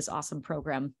 We have this awesome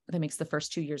program that makes the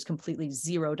first 2 years completely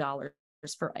 $0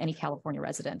 for any California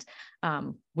resident,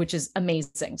 which is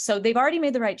amazing. So they've already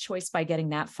made the right choice by getting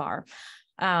that far.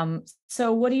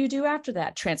 So what do you do after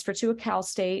that? Transfer to a Cal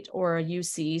State or a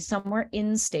UC, somewhere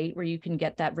in state where you can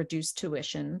get that reduced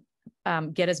tuition,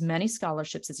 get as many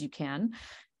scholarships as you can,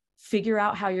 figure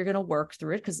out how you're going to work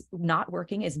through it, because not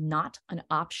working is not an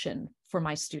option for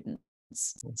my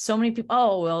students. So many people,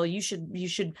 oh, well, you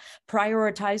should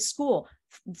prioritize school.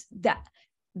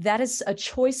 That is a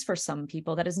choice for some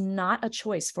people. That is not a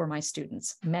choice for my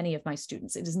students, many of my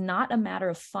students. It is not a matter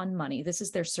of fun money. This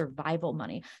is their survival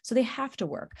money. So they have to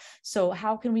work. So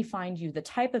how can we find you the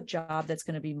type of job that's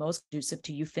going to be most conducive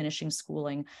to you finishing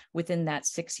schooling within that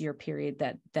 6-year period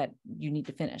that you need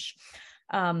to finish?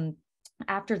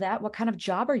 After that, what kind of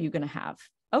job are you going to have?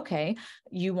 Okay,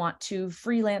 you want to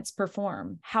freelance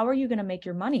perform. How are you going to make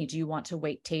your money? Do you want to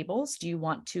wait tables? Do you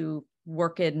want to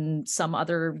work in some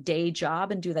other day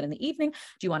job and do that in the evening?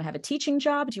 Do you want to have a teaching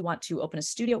job? Do you want to open a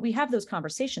studio? We have those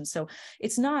conversations. So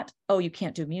it's not, oh, you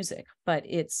can't do music, but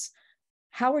it's,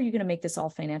 how are you going to make this all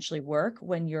financially work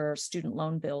when your student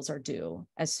loan bills are due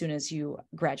as soon as you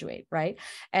graduate, right?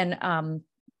 And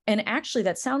actually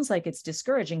that sounds like it's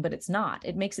discouraging, but it's not.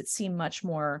 It makes it seem much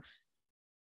more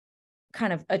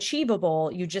kind of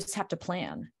achievable. You just have to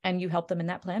plan, and you help them in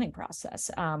that planning process.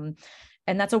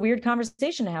 And that's a weird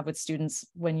conversation to have with students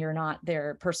when you're not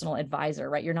their personal advisor,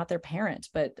 right? You're not their parent,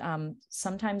 but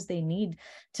sometimes they need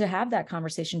to have that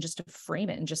conversation just to frame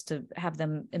it and just to have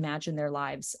them imagine their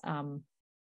lives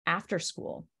after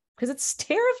school, because it's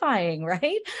terrifying,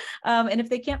 right? And if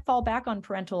they can't fall back on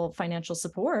parental financial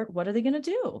support, what are they going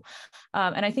to do?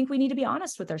 And I think we need to be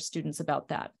honest with our students about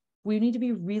that. We need to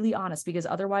be really honest, because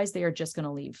otherwise they are just going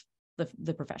to leave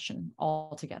the profession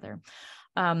altogether.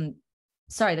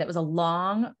 Sorry, that was a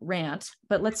long rant,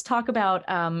 but let's talk about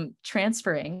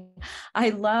transferring. I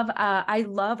love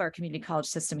our community college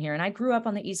system here, and I grew up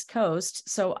on the East Coast,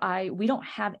 so we don't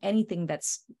have anything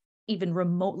that's even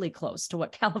remotely close to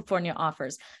what California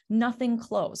offers. Nothing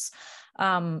close.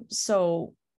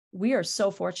 So we are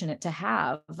so fortunate to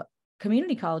have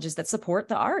community colleges that support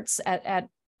the arts at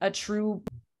a true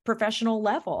professional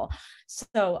level.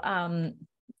 So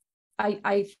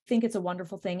I think it's a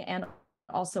wonderful thing. And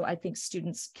also, I think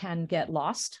students can get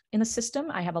lost in the system.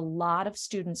 I have a lot of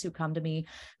students who come to me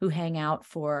who hang out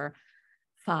for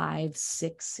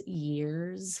 5-6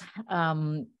 years.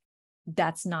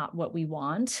 That's not what we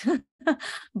want,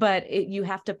 but you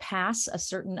have to pass a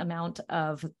certain amount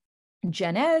of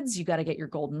gen eds. You got to get your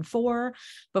golden 4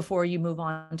 before you move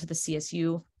on to the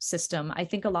CSU system. I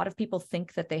think a lot of people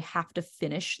think that they have to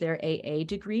finish their AA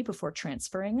degree before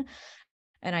transferring.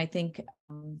 And I think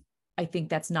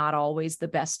that's not always the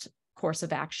best course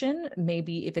of action.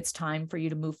 Maybe if it's time for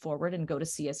you to move forward and go to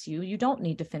CSU, you don't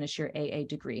need to finish your AA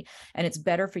degree, and it's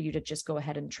better for you to just go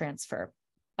ahead and transfer.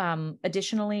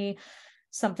 Additionally,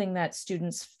 something that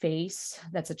students face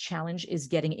that's a challenge is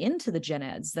getting into the gen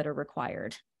eds that are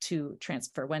required to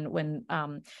transfer when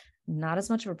not as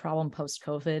much of a problem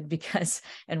post-COVID, because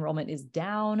enrollment is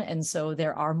down. And so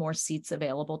there are more seats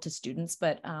available to students.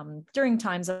 But during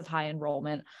times of high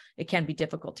enrollment, it can be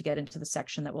difficult to get into the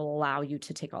section that will allow you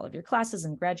to take all of your classes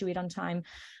and graduate on time.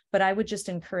 But I would just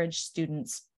encourage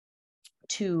students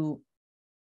to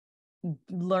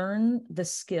learn the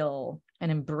skill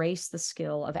and embrace the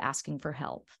skill of asking for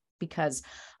help, because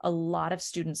a lot of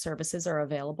student services are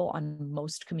available on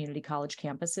most community college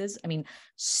campuses. I mean,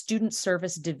 student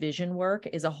service division work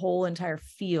is a whole entire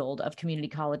field of community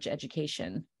college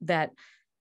education that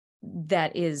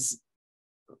is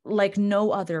like no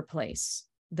other place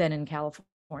than in California.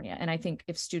 And I think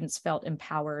if students felt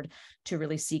empowered to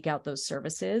really seek out those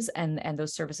services, and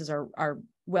those services are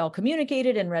well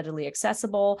communicated and readily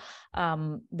accessible,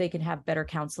 they can have better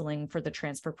counseling for the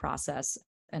transfer process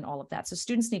and all of that. So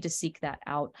students need to seek that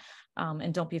out,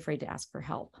 and don't be afraid to ask for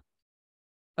help.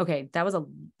 Okay, that was a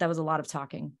lot of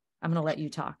talking. I'm going to let you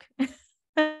talk.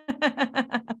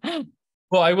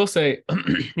 Well, I will say,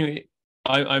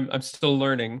 I'm still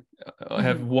learning. I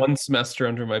have 1 semester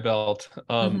under my belt.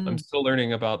 I'm still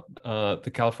learning about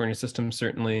the California system,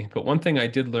 certainly. But one thing I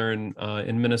did learn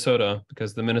in Minnesota,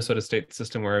 because the Minnesota state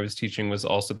system where I was teaching was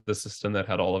also the system that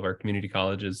had all of our community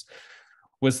colleges,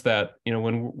 was that, you know,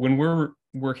 when we're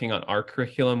working on our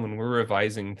curriculum, when we're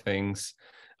revising things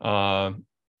at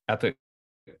the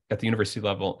university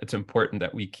level, it's important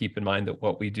that we keep in mind that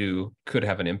what we do could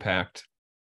have an impact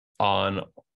on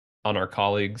our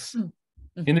colleagues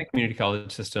in the community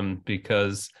college system,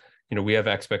 because, you know, we have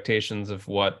expectations of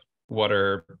what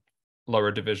are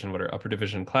lower division, what are upper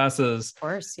division classes. Of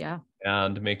course, yeah.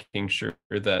 And making sure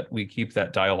that we keep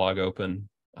that dialogue open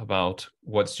about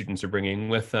what students are bringing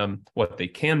with them, what they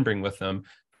can bring with them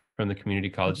from the community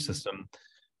college system,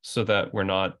 so that we're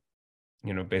not,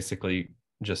 you know, basically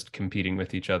just competing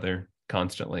with each other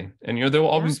constantly. And, you know, there will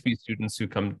always be students who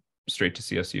come straight to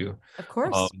CSU. Of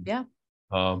course, yeah.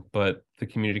 But the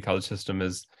community college system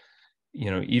is, you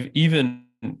know, even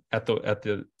at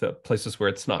the places where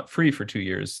it's not free for 2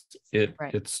 years,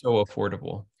 it's so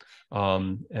affordable,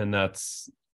 and it's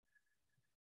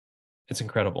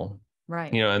incredible,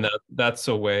 right? You know, and that's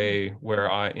a way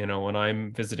where I, you know, when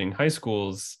I'm visiting high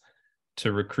schools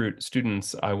to recruit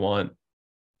students, I want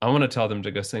to tell them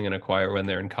to go sing in a choir when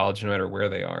they're in college, no matter where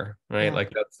they are, right? Yeah.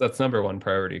 Like that's number 1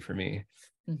 priority for me.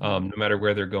 No matter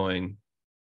where they're going,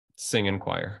 sing in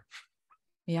choir.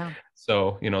 Yeah.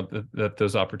 So, that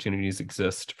those opportunities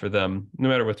exist for them, no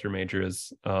matter what their major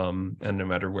is, and no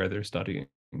matter where they're studying.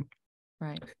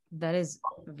 Right. That is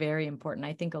very important.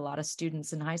 I think a lot of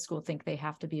students in high school think they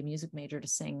have to be a music major to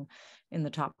sing in the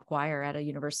top choir at a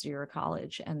university or a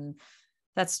college. And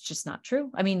that's just not true.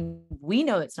 I mean, we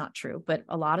know it's not true, but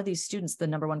a lot of these students, the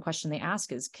number one question they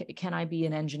ask is, can I be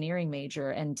an engineering major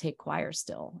and take choir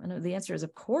still? And the answer is,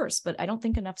 of course, but I don't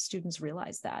think enough students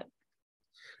realize that.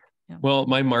 Yeah. Well,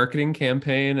 my marketing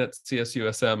campaign at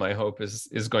CSUSM, I hope,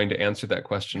 is going to answer that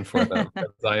question for them.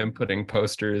 Because I am putting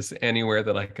posters anywhere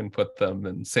that I can put them,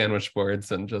 and sandwich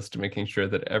boards, and just making sure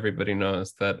that everybody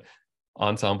knows that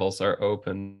ensembles are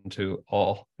open to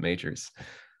all majors.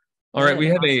 All right, we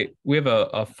have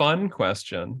a fun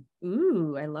question.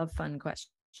 Ooh, I love fun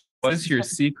questions. What is your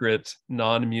secret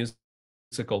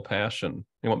non-musical passion?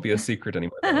 It won't be a secret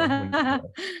anymore.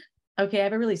 Okay, I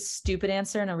have a really stupid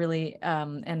answer and a really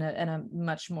and a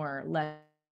much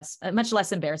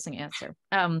less embarrassing answer.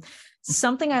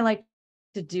 Something I like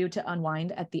to do to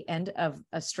unwind at the end of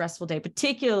a stressful day,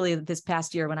 particularly this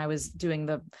past year when I was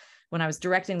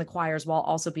directing the choirs while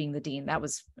also being the dean. That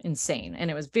was insane. And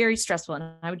it was very stressful. And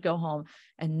I would go home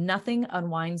and nothing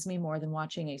unwinds me more than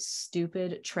watching a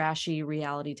stupid, trashy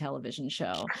reality television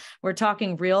show. We're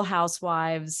talking Real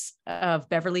Housewives of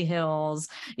Beverly Hills,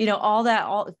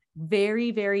 all very,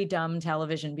 very dumb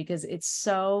television, because it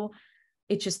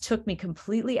just took me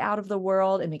completely out of the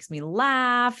world. It makes me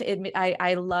laugh.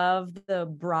 I love the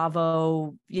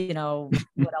Bravo,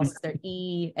 what else is there?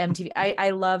 MTV. I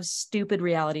love stupid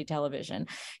reality television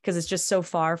because it's just so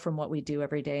far from what we do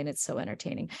every day, and it's so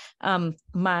entertaining.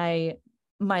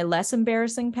 My less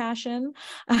embarrassing passion.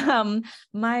 My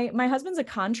husband's a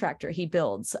contractor. He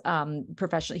builds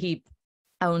professionally. He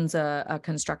owns a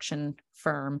construction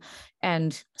firm,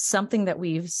 and something that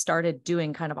we've started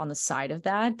doing kind of on the side of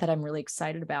that I'm really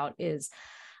excited about is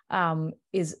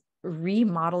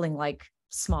remodeling like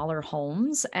smaller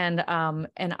homes. And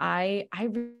I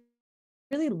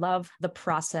really love the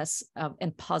process of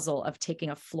and puzzle of taking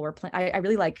a floor plan. I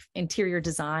really like interior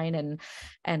design and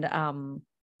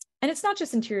it's not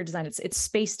just interior design, it's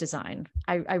space design.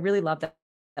 I really love that.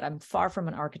 I'm far from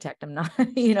an architect. I'm not,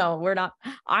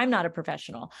 I'm not a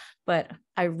professional, but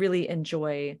I really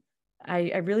enjoy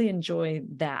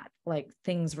that, like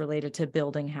things related to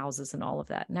building houses and all of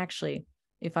that. And actually,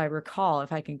 if I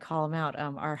can call him out,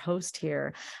 our host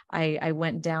here, I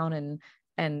went down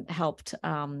and helped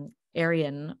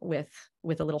Arian with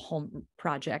a little home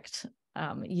project.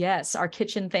 Yes, our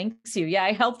kitchen thanks you. Yeah,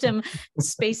 I helped him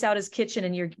space out his kitchen,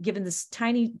 and you're given this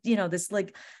tiny, this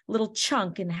like little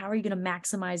chunk, and how are you going to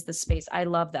maximize the space? I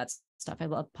love that stuff. I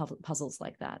love puzzles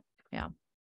like that. Yeah.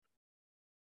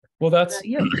 Well, that's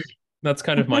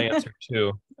kind of my answer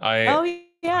too. I've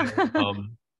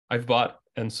bought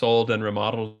and sold and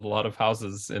remodeled a lot of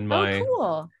houses in my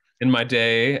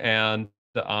day, and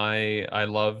I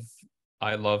love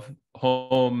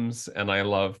homes, and I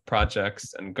love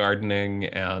projects and gardening.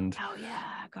 And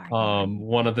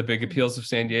one of the big appeals of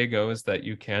San Diego is that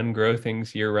you can grow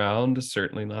things year round.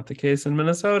 Certainly not the case in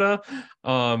Minnesota,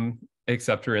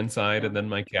 except for inside, and then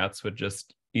my cats would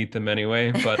just eat them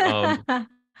anyway. But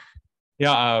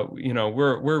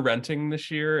we're renting this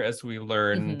year as we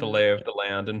learn the lay of the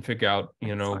land and figure out,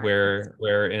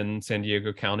 where in San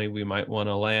Diego County we might want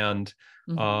to land.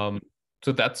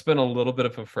 So that's been a little bit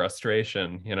of a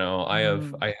frustration. I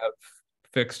have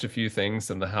fixed a few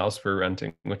things in the house we're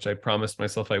renting, which I promised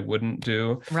myself I wouldn't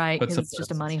do. Right, because it's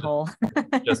just a money hole.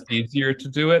 Just easier to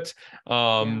do it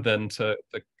than to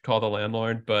call the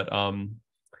landlord. But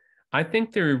I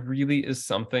think there really is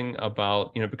something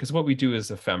about, because what we do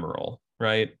is ephemeral,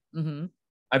 right?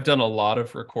 I've done a lot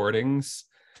of recordings.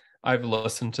 I've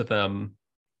listened to them.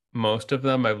 Most of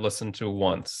them I've listened to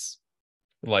once,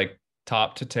 like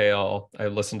top to tail. I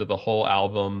listened to the whole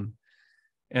album.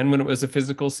 And when it was a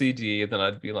physical CD, then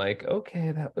I'd be like,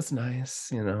 okay, that was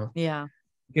nice, Yeah.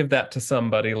 Give that to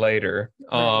somebody later.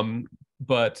 Right.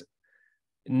 But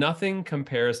nothing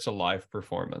compares to live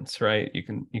performance, right? You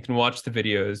can watch the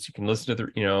videos, you can listen to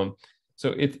the,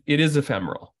 so it is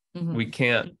ephemeral. We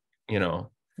can't,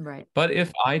 right. But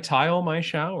if I tile my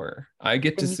shower, I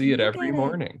get to see it every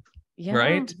morning. Yeah.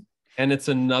 Right. And it's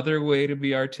another way to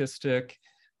be artistic.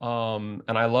 And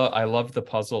I love the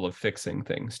puzzle of fixing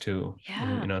things too.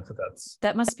 Yeah. So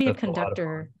that must be a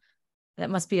conductor.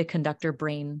 That must be a conductor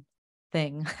brain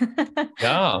thing.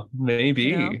 Yeah,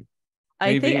 maybe.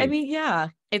 I mean, yeah,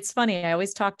 it's funny. I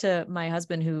always talk to my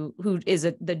husband who is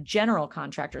the general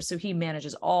contractor. So he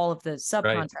manages all of the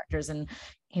subcontractors, and,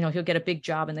 he'll get a big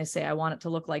job and they say, I want it to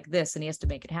look like this, and he has to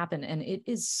make it happen. And it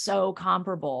is so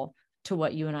comparable to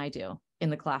what you and I do. in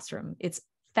the classroom. It's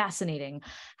fascinating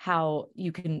how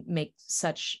you can make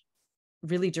such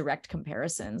really direct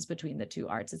comparisons between the two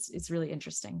arts. It's really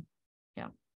interesting. Yeah.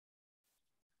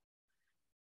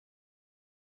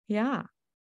 Yeah.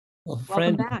 Well,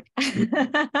 Welcome friend, back.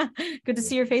 Good to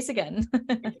see your face again.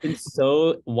 it's been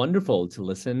so wonderful to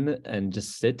listen and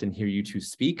just sit and hear you two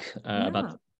speak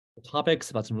about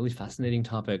topics, about some really fascinating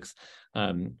topics.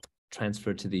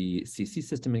 Transfer to the CC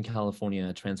system in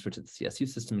California, transfer to the CSU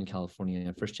system in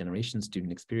California, first generation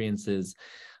student experiences,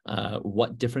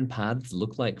 what different paths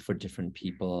look like for different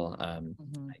people. I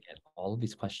get all of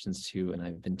these questions too, and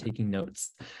I've been taking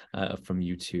notes from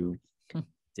you two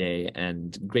today,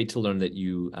 and great to learn that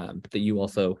you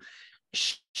also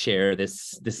share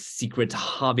this secret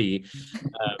hobby.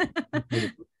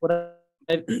 What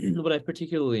I've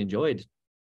particularly enjoyed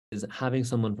is having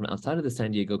someone from outside of the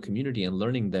San Diego community and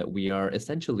learning that we are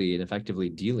essentially and effectively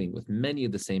dealing with many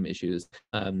of the same issues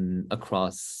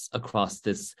across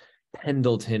this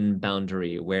Pendleton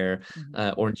boundary, where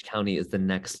Orange County is the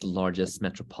next largest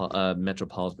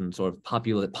metropolitan sort of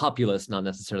populous, not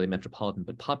necessarily metropolitan,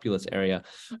 but populous area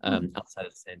outside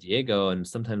of San Diego. And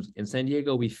sometimes in San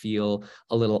Diego, we feel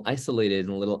a little isolated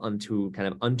and a little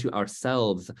unto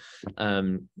ourselves.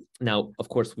 Now, of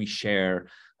course, we share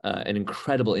an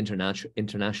incredible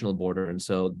international border, and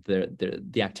so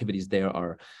the activities there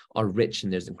are rich,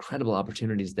 and there's incredible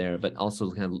opportunities there. But also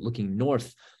kind of looking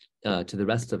north to the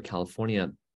rest of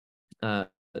California,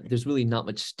 there's really not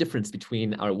much difference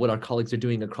between what our colleagues are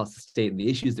doing across the state and the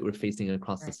issues that we're facing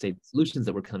across the state, solutions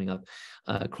that were coming up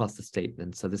across the state.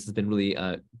 And so this has been really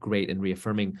great and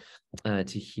reaffirming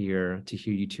to hear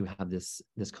you two have this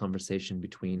conversation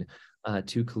between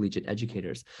two collegiate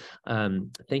educators.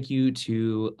 Thank you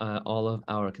to all of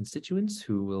our constituents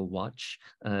who will watch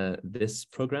this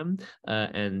program,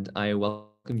 and I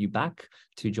welcome you back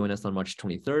to join us on March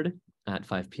 23rd at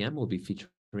 5 p.m. We'll be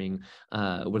featuring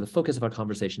where the focus of our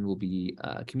conversation will be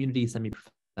community,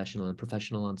 semi-professional, and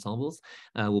professional ensembles.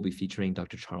 We'll be featuring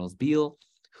Dr. Charles Beal,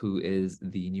 who is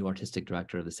the new artistic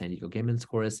director of the San Diego Gay Men's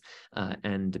Chorus,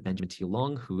 and Benjamin T.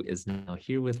 Long, who is now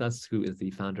here with us, who is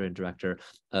the founder and director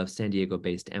of San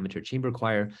Diego-based amateur chamber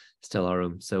choir,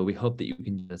 Stellarum. So we hope that you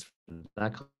can join us for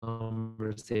that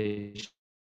conversation.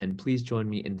 And please join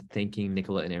me in thanking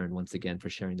Nicola and Aaron once again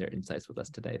for sharing their insights with us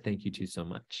today. Thank you two so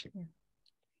much.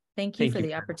 Thank you for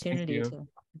the opportunity to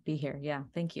be here. Yeah,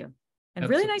 thank you. And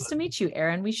really nice to meet you,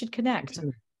 Aaron. We should connect.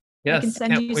 Yes, I can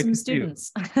send you some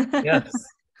students. Yes.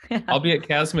 Yeah. I'll be at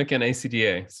CASMIC and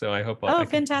ACDA, so I hope. Oh,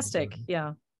 fantastic.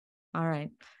 Yeah. All right.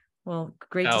 Well,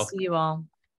 great to see you all.